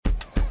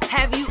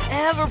Have you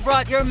ever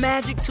brought your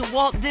magic to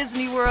Walt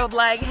Disney World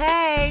like,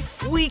 hey,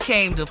 we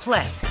came to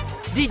play?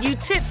 Did you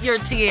tip your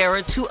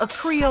tiara to a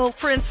Creole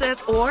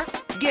princess or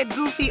get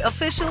goofy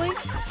officially?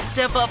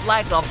 Step up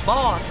like a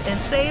boss and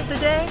save the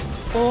day?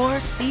 Or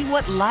see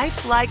what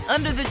life's like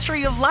under the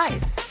tree of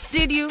life?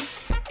 Did you?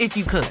 If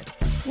you could.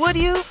 Would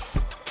you?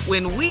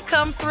 When we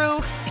come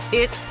through,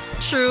 it's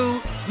true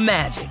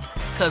magic.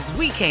 'Cause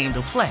we came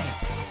to play.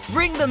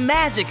 Bring the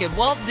magic at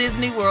Walt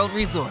Disney World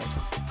Resort.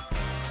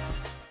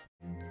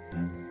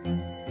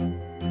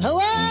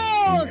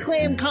 Hello,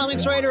 acclaimed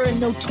comics writer and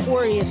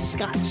notorious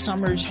Scott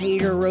Summers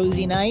hater,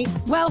 Rosie Knight.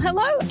 Well,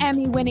 hello,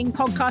 Emmy-winning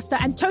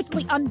podcaster and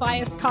totally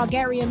unbiased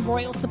Targaryen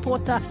royal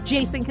supporter,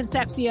 Jason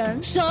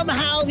Concepcion.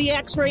 Somehow the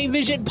X-Ray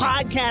Vision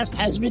podcast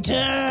has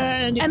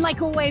returned. And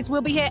like always,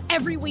 we'll be here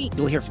every week.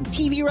 You'll hear from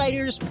TV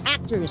writers,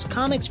 actors,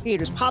 comics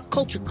creators, pop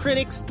culture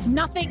critics.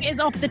 Nothing is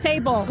off the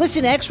table.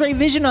 Listen to X-Ray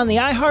Vision on the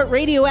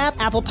iHeartRadio app,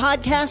 Apple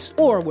Podcasts,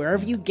 or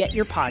wherever you get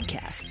your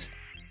podcasts.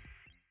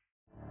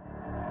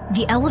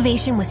 The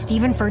Elevation with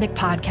Stephen Furtick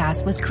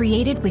podcast was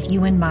created with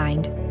you in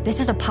mind. This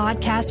is a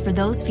podcast for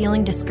those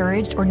feeling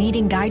discouraged or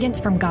needing guidance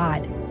from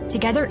God.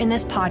 Together in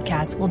this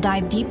podcast, we'll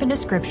dive deep into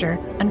Scripture,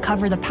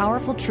 uncover the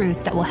powerful truths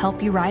that will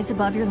help you rise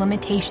above your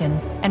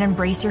limitations and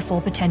embrace your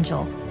full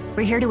potential.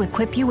 We're here to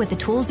equip you with the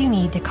tools you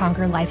need to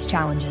conquer life's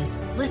challenges.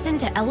 Listen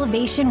to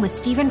Elevation with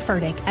Stephen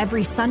Furtick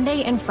every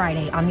Sunday and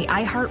Friday on the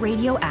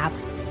iHeartRadio app,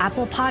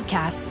 Apple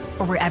Podcasts,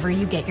 or wherever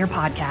you get your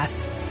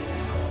podcasts.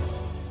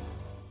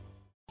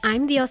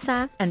 I'm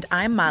Diosa. And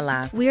I'm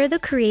Mala. We are the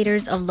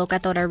creators of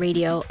Locatora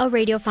Radio, a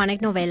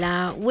radiophonic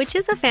novela, which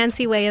is a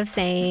fancy way of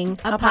saying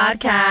a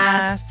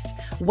podcast.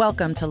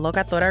 Welcome to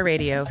Locatora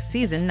Radio,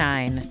 Season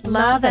 9.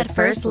 Love at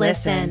First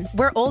Listen.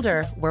 We're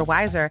older, we're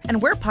wiser,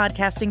 and we're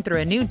podcasting through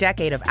a new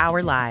decade of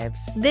our lives.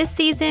 This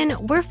season,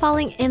 we're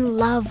falling in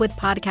love with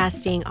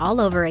podcasting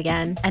all over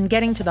again. And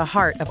getting to the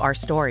heart of our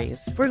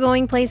stories. We're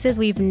going places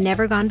we've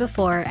never gone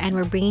before, and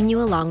we're bringing you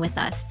along with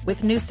us.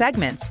 With new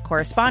segments,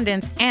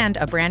 correspondence, and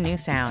a brand new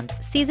sound.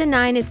 Season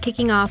 9 is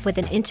kicking off with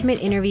an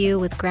intimate interview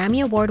with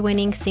Grammy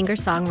Award-winning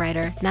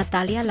singer-songwriter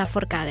Natalia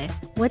Lafourcade.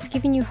 What's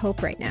giving you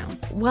hope right now?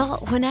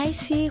 Well, when I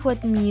see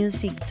what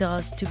music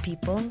does to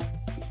people,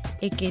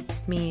 it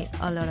gives me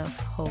a lot of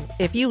hope.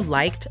 If you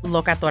liked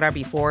Locatora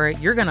before,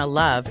 you're going to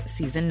love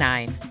Season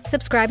 9.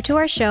 Subscribe to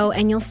our show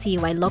and you'll see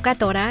why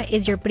Locatora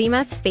is your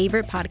prima's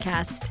favorite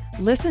podcast.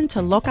 Listen to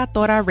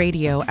Locatora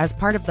Radio as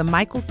part of the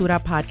My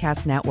Cultura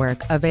Podcast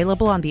Network,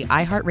 available on the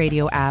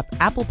iHeartRadio app,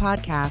 Apple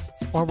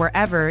Podcasts, or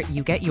wherever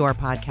you get your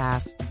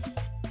podcasts.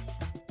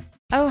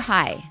 Oh,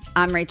 hi,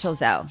 I'm Rachel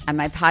Zoe, and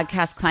my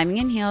podcast, Climbing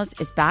in Heels,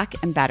 is back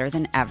and better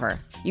than ever.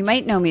 You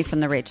might know me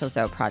from the Rachel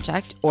Zoe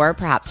Project, or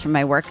perhaps from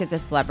my work as a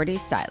celebrity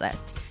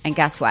stylist. And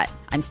guess what?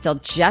 I'm still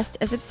just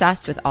as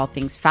obsessed with all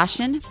things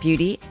fashion,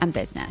 beauty, and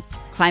business.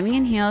 Climbing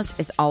in Heels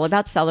is all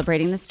about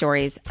celebrating the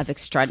stories of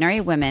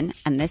extraordinary women,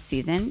 and this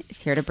season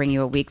is here to bring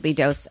you a weekly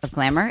dose of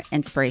glamour,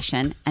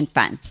 inspiration, and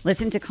fun.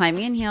 Listen to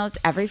Climbing in Heels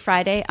every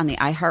Friday on the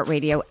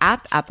iHeartRadio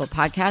app, Apple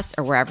Podcasts,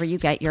 or wherever you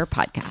get your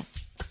podcasts.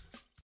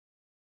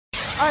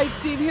 All right,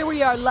 Steve, here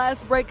we are.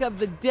 Last break of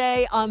the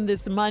day on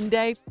this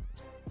Monday.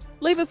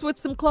 Leave us with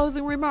some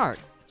closing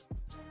remarks.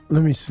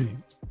 Let me see.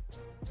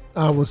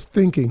 I was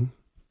thinking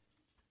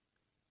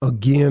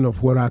again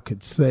of what I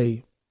could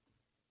say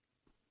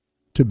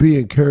to be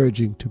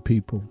encouraging to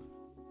people.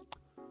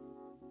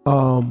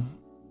 I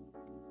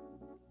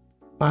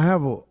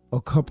have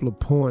a couple of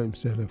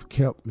poems that have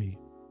kept me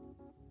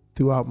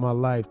throughout my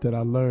life that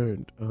I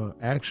learned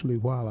actually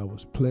while I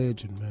was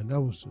pledging, man. That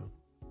was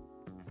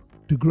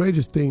the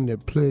greatest thing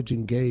that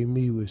pledging gave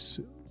me, was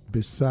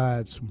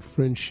besides some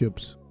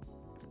friendships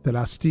that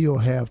I still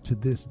have to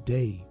this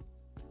day.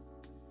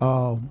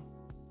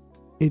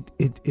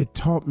 It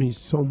taught me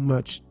so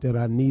much that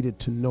I needed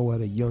to know at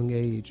a young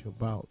age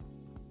about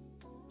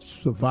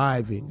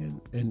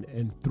surviving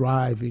and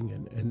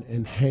thriving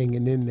and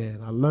hanging in there.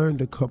 And I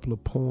learned a couple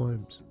of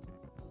poems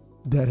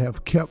that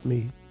have kept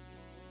me.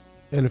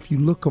 And if you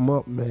look them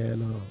up,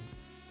 man,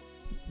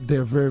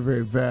 they're very,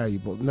 very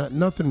valuable.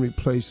 Nothing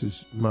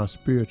replaces my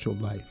spiritual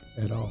life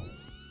at all.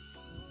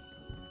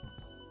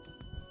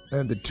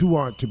 And the two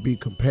aren't to be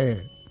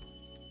compared,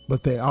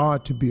 but they are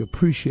to be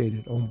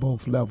appreciated on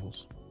both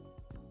levels.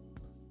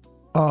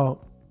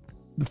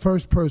 The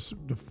first person,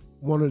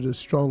 one of the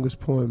strongest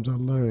poems I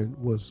learned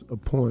was a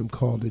poem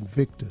called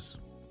Invictus.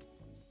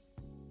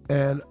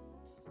 And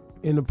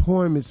in the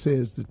poem it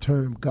says the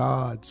term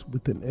gods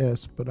with an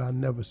S, but I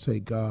never say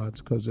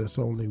gods because there's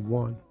only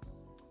one.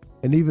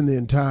 And even the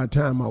entire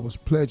time I was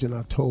pledging,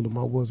 I told them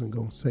I wasn't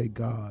going to say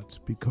gods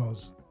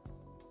because,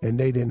 and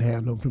they didn't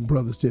have no, the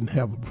brothers didn't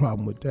have a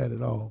problem with that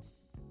at all.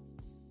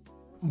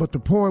 But the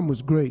poem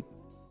was great.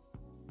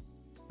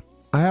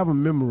 I have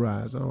them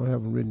memorized. I don't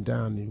have them written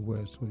down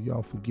anywhere, so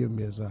y'all forgive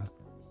me as I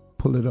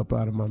pull it up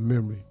out of my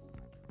memory.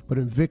 But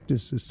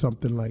Invictus is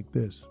something like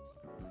this.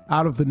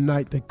 Out of the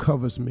night that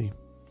covers me,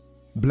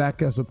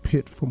 black as a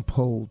pit from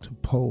pole to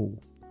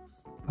pole,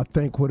 I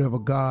thank whatever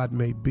God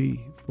may be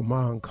for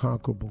my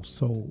unconquerable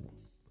soul.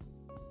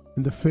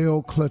 In the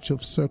fell clutch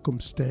of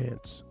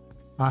circumstance,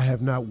 I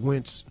have not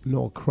winced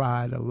nor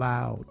cried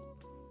aloud.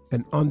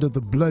 And under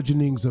the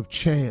bludgeonings of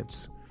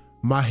chance,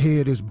 my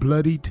head is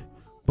bloodied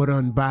but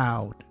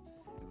unbowed.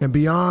 And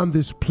beyond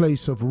this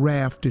place of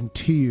wrath and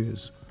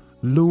tears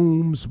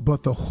looms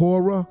but the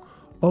horror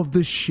of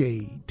the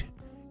shade.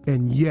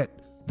 And yet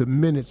the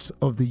minutes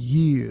of the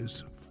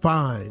years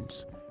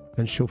finds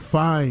and shall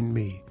find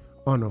me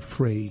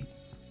unafraid.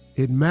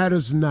 It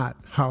matters not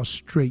how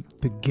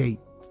straight the gate,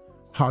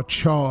 how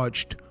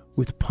charged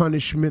with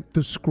punishment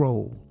the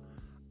scroll.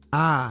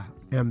 I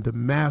am the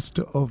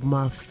master of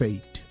my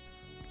fate.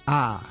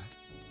 I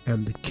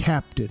am the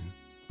captain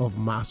of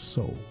my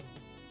soul.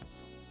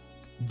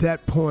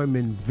 That poem,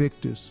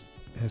 Invictus,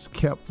 has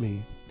kept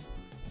me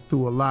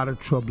through a lot of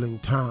troubling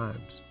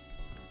times.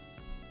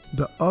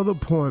 The other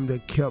poem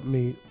that kept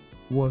me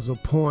was a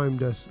poem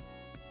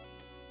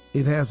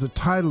it has a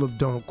title of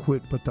Don't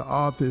Quit, but the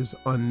author is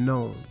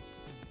unknown.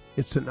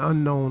 It's an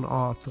unknown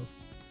author.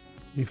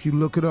 If you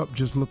look it up,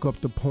 just look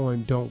up the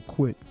poem Don't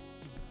Quit.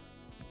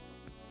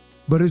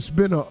 But it's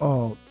been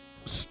a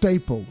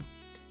staple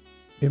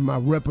in my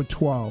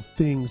repertoire of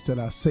things that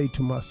I say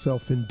to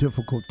myself in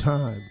difficult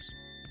times.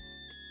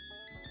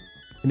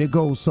 And it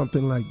goes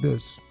something like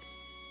this.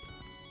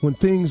 When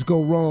things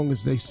go wrong,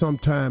 as they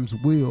sometimes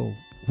will,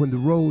 when the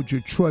road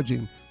you're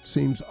trudging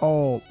seems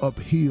all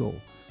uphill,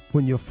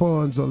 when your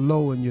funds are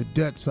low and your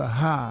debts are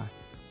high,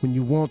 when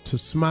you want to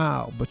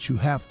smile but you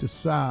have to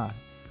sigh,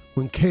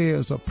 when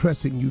cares are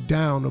pressing you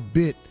down a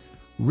bit,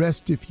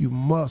 rest if you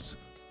must,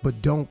 but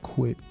don't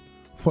quit.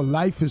 For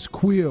life is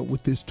queer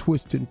with its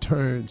twists and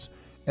turns,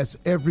 as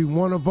every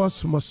one of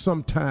us must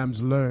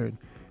sometimes learn,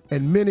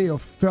 and many a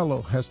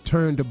fellow has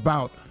turned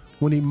about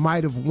when he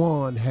might have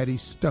won had he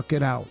stuck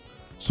it out.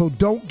 So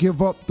don't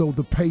give up though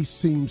the pace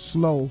seems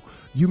slow,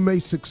 you may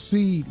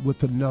succeed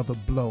with another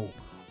blow.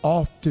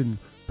 Often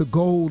the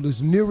goal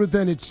is nearer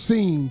than it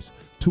seems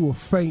to a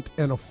faint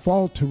and a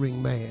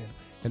faltering man,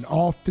 and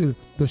often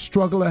the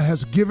struggler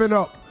has given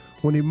up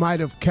when he might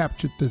have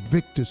captured the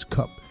victor's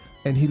cup,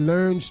 and he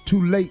learns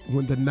too late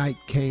when the night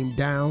came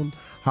down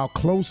how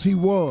close he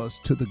was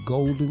to the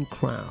golden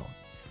crown.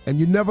 And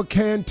you never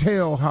can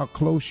tell how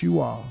close you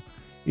are.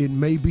 It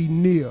may be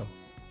near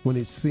when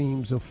it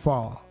seems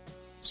afar.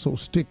 So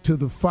stick to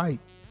the fight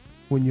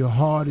when your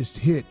heart is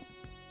hit.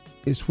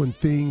 It's when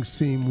things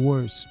seem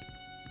worst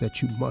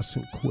that you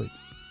mustn't quit.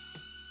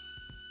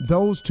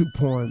 Those two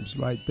poems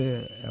right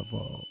there have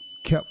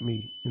kept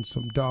me in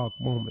some dark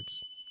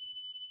moments.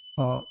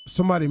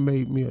 Somebody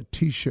made me a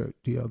t-shirt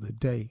the other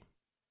day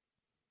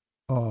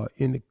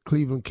in the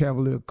Cleveland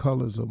Cavalier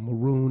colors of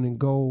maroon and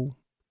gold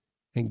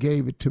and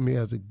gave it to me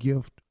as a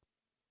gift.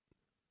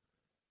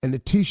 And the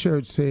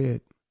t-shirt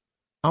said,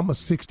 I'm a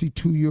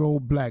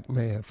 62-year-old black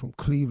man from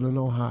Cleveland,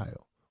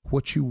 Ohio.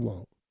 What you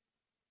want?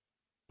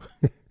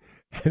 And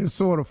it's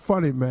sort of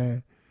funny,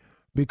 man,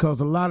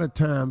 because a lot of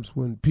times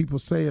when people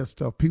say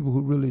stuff, people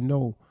who really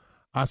know,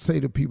 I say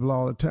to people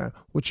all the time,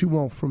 what you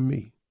want from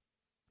me?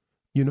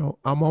 You know,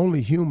 I'm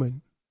only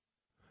human.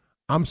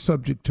 I'm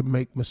subject to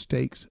make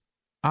mistakes.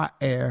 I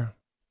err.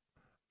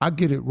 I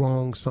get it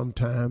wrong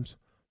sometimes.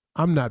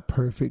 I'm not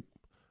perfect.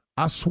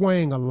 I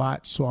swing a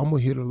lot, so I'm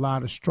going to hit a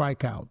lot of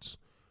strikeouts.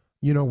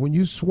 You know, when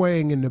you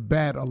swing in the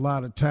bat a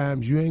lot of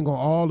times,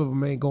 all of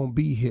them ain't going to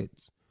be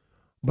hits.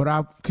 But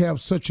I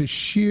have such a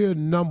sheer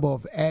number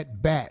of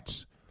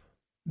at-bats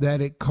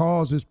that it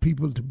causes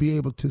people to be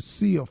able to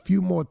see a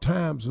few more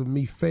times of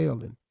me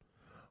failing.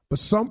 But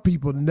some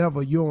people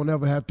you don't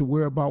ever have to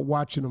worry about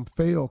watching them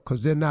fail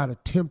because they're not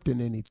attempting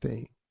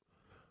anything.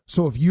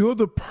 So if you're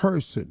the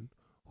person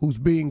who's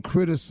being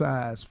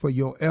criticized for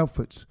your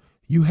efforts,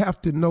 you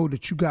have to know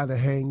that you got to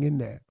hang in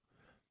there.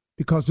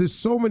 Because there's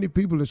so many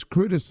people that's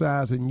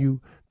criticizing you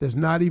that's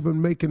not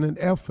even making an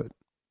effort.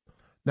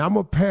 Now, I'm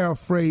going to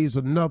paraphrase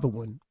another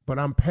one, but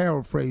I'm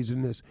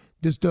paraphrasing this.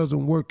 This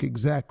doesn't work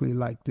exactly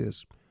like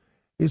this.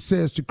 It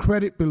says, the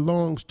credit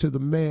belongs to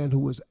the man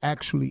who is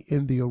actually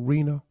in the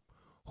arena,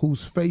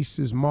 whose face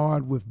is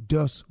marred with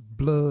dust,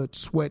 blood,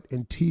 sweat,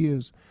 and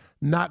tears,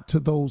 not to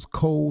those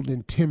cold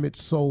and timid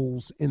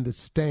souls in the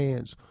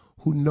stands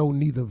who know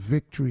neither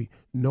victory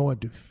nor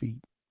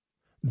defeat.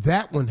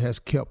 That one has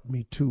kept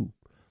me too,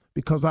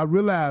 because I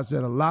realize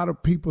that a lot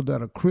of people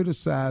that are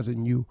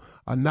criticizing you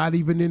are not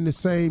even in the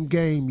same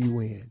game you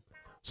in.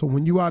 So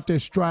when you out there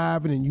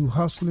striving and you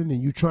hustling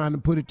and you trying to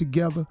put it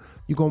together,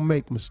 you're going to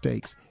make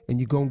mistakes and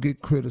you're going to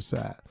get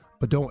criticized.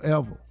 But don't you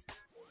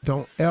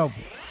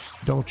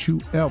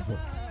ever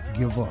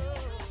give up.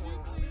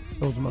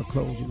 Those are my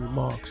closing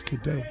remarks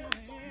today.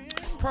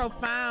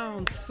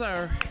 Profound,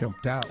 sir.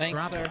 Pimped out. Thanks,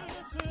 sir.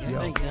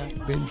 Yo,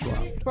 been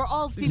dropped. For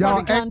all Steve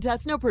Harvey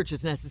contests, no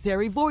purchase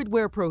necessary, void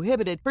where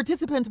prohibited.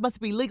 Participants must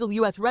be legal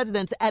U.S.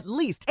 residents at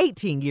least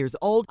 18 years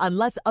old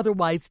unless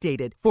otherwise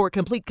stated. For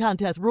complete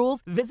contest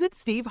rules, visit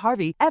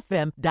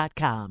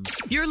SteveHarveyFM.com.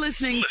 You're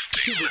listening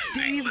to the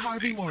Steve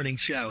Harvey Morning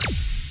Show.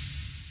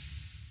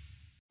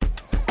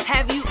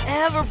 Have you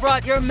ever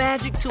brought your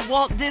magic to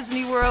Walt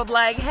Disney World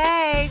like,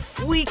 hey,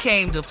 we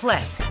came to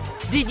play?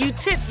 Did you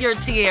tip your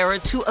tiara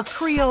to a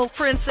Creole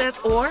princess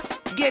or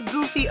get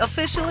goofy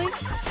officially?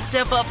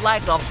 Step up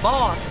like a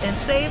boss and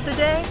save the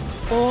day?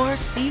 Or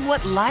see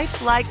what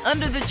life's like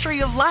under the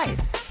tree of life?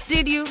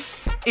 Did you?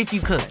 If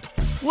you could.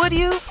 Would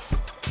you?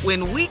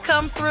 When we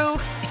come through,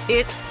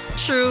 it's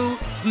true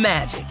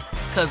magic.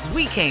 'Cause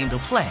we came to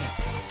play.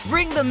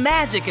 Bring the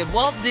magic at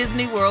Walt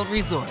Disney World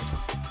Resort.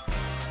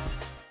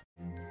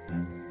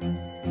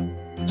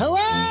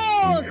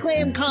 Hello,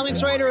 acclaimed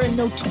comics writer and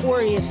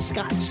notorious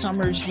Scott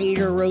Summers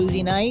hater,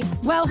 Rosie Knight.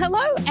 Well,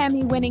 hello,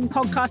 Emmy-winning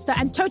podcaster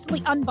and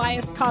totally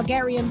unbiased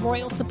Targaryen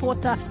royal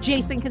supporter,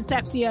 Jason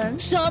Concepcion.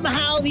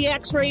 Somehow the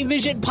X-Ray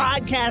Vision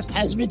podcast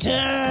has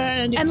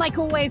returned. And like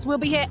always, we'll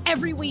be here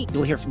every week.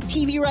 You'll hear from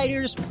TV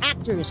writers,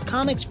 actors,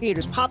 comics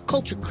creators, pop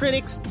culture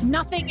critics.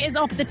 Nothing is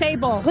off the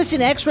table.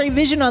 Listen to X-Ray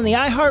Vision on the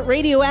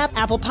iHeartRadio app,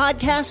 Apple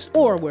Podcasts,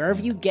 or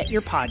wherever you get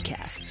your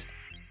podcasts.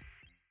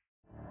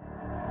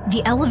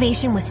 The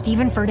Elevation with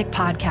Stephen Furtick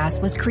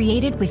podcast was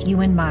created with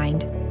you in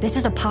mind. This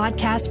is a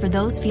podcast for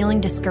those feeling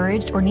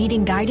discouraged or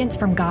needing guidance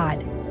from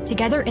God.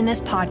 Together in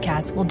this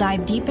podcast, we'll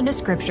dive deep into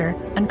Scripture,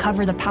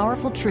 uncover the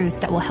powerful truths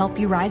that will help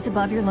you rise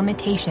above your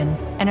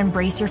limitations and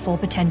embrace your full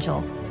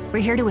potential.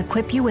 We're here to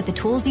equip you with the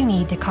tools you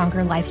need to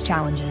conquer life's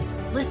challenges.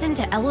 Listen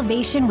to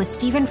Elevation with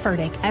Stephen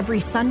Furtick every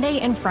Sunday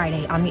and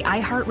Friday on the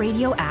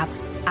iHeartRadio app,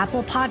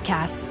 Apple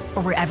Podcasts,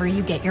 or wherever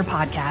you get your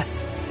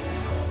podcasts.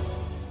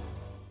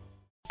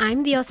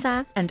 I'm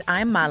Diosa. And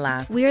I'm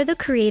Mala. We are the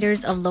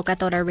creators of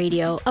Locatora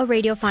Radio, a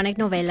radiophonic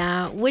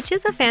novela, which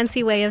is a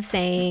fancy way of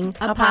saying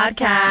a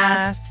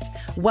podcast.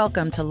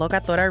 Welcome to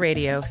Locatora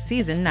Radio,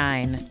 Season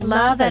 9.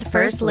 Love at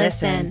first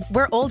listen.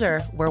 We're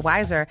older, we're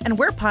wiser, and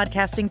we're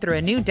podcasting through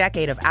a new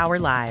decade of our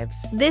lives.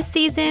 This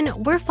season,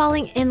 we're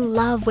falling in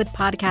love with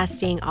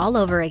podcasting all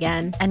over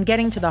again. And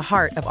getting to the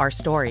heart of our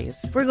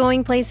stories. We're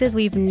going places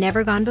we've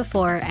never gone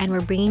before, and we're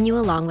bringing you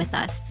along with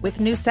us. With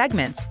new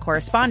segments,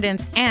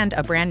 correspondence, and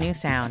a brand new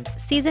sound.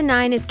 Season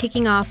 9 is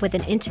kicking off with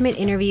an intimate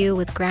interview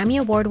with Grammy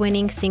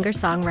Award-winning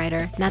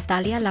singer-songwriter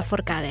Natalia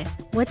Lafourcade.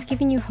 What's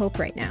giving you hope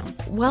right now?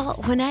 Well,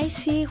 when I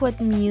see what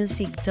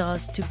music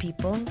does to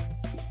people,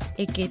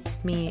 it gives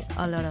me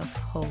a lot of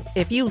hope.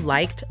 If you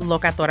liked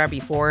Locatora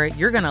before,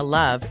 you're going to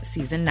love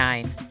Season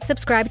 9.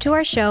 Subscribe to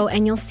our show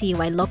and you'll see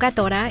why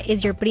Locatora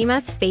is your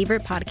prima's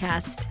favorite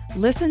podcast.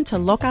 Listen to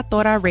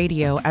Locatora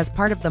Radio as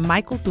part of the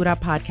My Cultura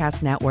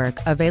Podcast Network,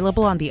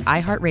 available on the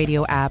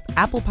iHeartRadio app,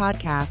 Apple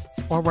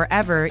Podcasts, or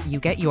wherever you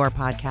get your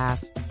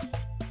podcasts.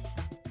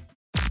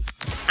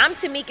 I'm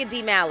Tamika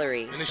D.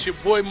 Mallory. And it's your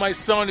boy, my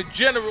son, the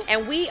General.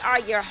 And we are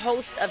your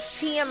hosts of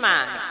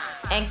TMI.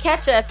 And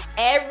catch us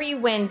every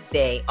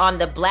Wednesday on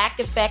the Black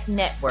Effect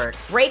Network,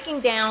 breaking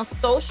down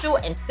social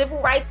and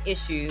civil rights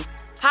issues,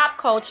 pop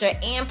culture,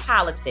 and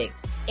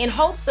politics, in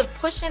hopes of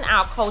pushing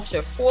our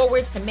culture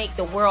forward to make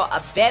the world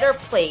a better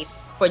place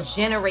for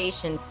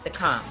generations to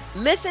come.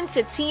 Listen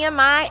to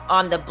TMI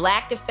on the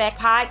Black Effect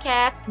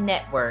Podcast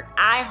Network,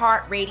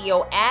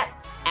 iHeartRadio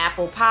app,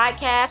 Apple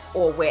Podcasts,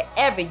 or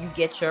wherever you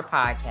get your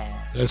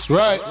podcasts. That's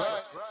right.